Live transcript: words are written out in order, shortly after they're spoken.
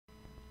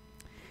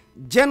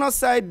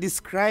Genocide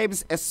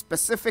describes a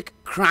specific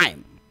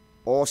crime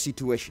or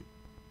situation.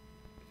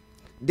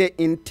 The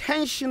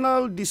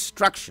intentional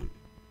destruction,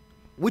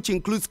 which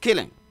includes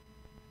killing,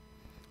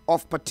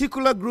 of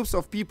particular groups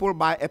of people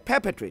by a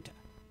perpetrator,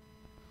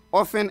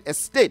 often a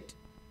state,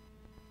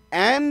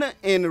 and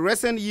in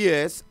recent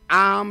years,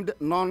 armed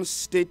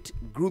non-state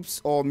groups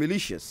or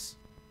militias.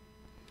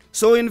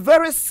 So in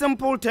very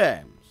simple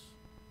terms,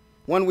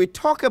 when we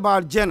talk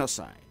about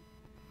genocide,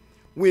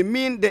 we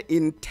mean the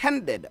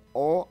intended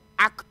or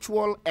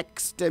actual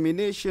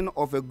extermination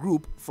of a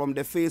group from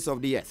the face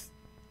of the earth.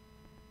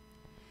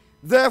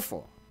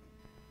 Therefore,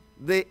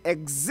 the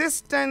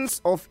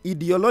existence of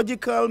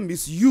ideological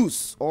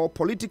misuse or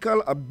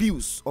political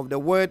abuse of the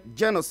word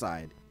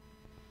genocide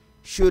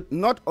should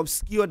not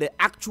obscure the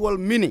actual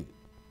meaning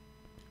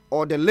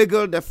or the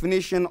legal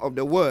definition of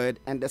the word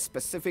and the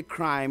specific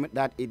crime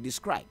that it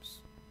describes.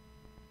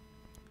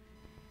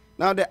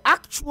 Now, the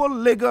actual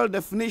legal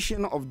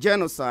definition of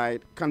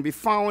genocide can be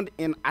found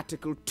in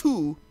Article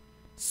 2,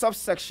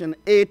 subsection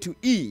A to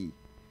E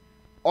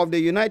of the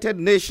United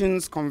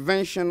Nations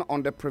Convention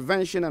on the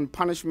Prevention and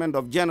Punishment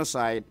of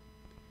Genocide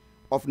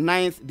of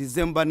 9th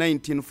December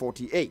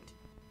 1948.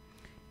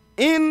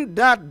 In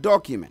that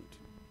document,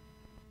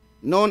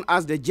 known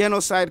as the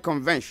Genocide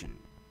Convention,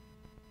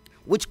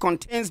 which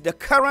contains the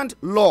current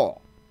law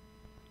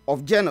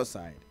of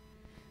genocide,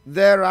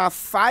 there are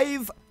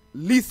 5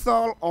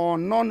 lethal or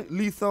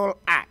non-lethal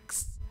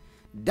acts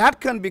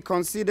that can be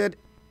considered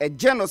a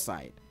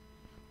genocide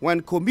when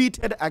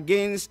committed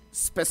against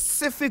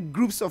specific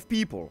groups of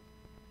people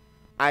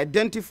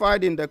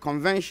identified in the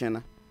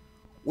convention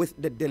with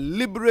the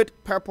deliberate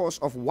purpose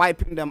of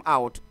wiping them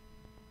out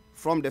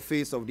from the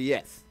face of the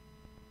earth.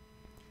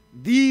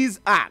 These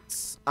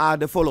acts are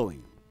the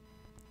following: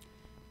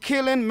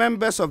 killing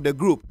members of the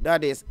group,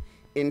 that is,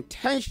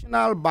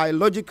 intentional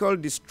biological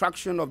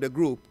destruction of the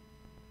group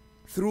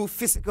through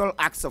physical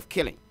acts of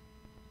killing;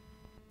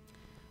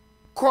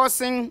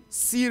 causing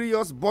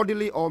serious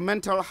bodily or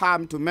mental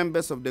harm to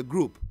members of the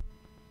group,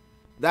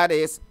 that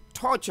is,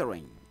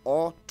 torturing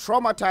or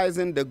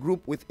traumatizing the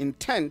group with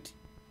intent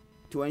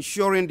to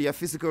ensuring their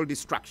physical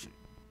destruction;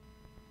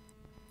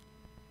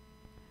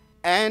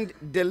 and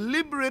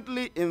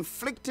deliberately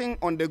inflicting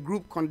on the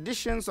group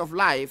conditions of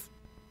life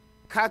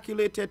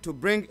calculated to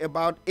bring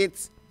about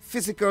its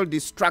physical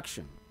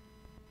destruction.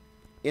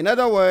 In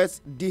other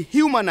words,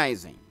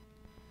 dehumanizing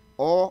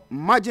or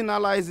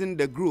marginalizing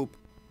the group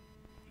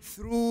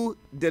through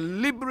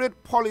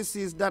deliberate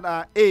policies that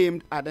are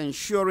aimed at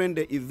ensuring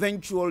the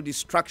eventual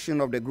destruction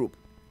of the group,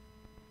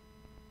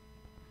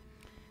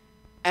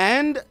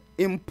 and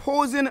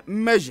imposing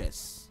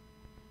measures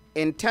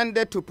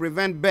intended to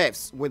prevent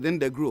births within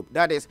the group,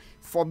 that is,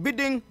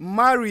 forbidding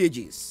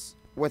marriages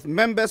with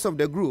members of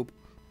the group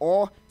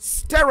or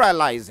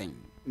sterilizing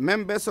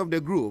members of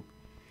the group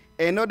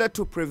in order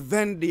to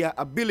prevent their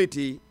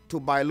ability to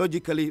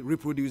biologically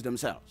reproduce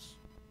themselves.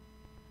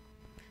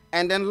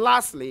 And then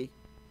lastly,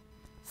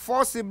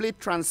 forcibly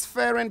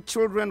transferring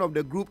children of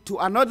the group to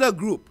another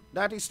group,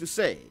 that is to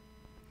say,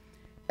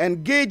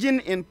 engaging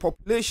in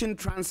population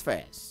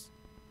transfers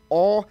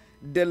or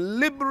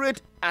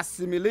deliberate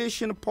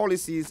assimilation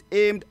policies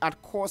aimed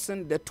at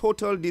causing the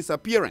total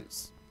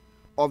disappearance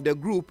of the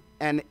group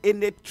and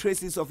any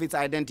traces of its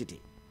identity.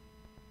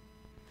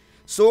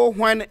 So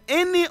when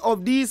any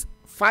of these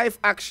 5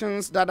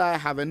 actions that I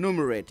have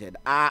enumerated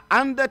are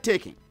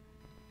undertaken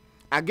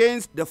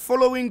against the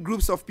following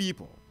groups of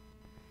people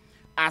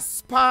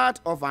as part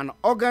of an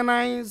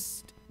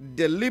organized,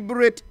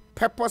 deliberate,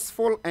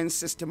 purposeful, and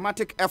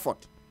systematic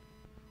effort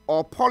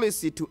or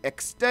policy to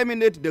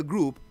exterminate the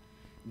group,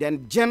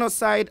 then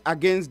genocide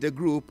against the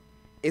group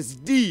is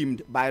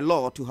deemed by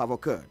law to have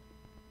occurred.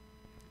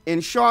 In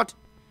short,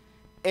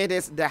 it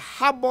is the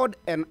harbored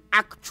and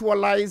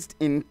actualized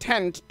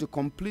intent to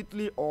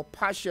completely or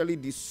partially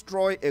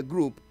destroy a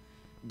group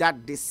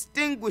that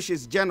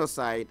distinguishes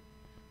genocide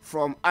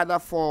from other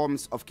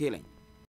forms of killing.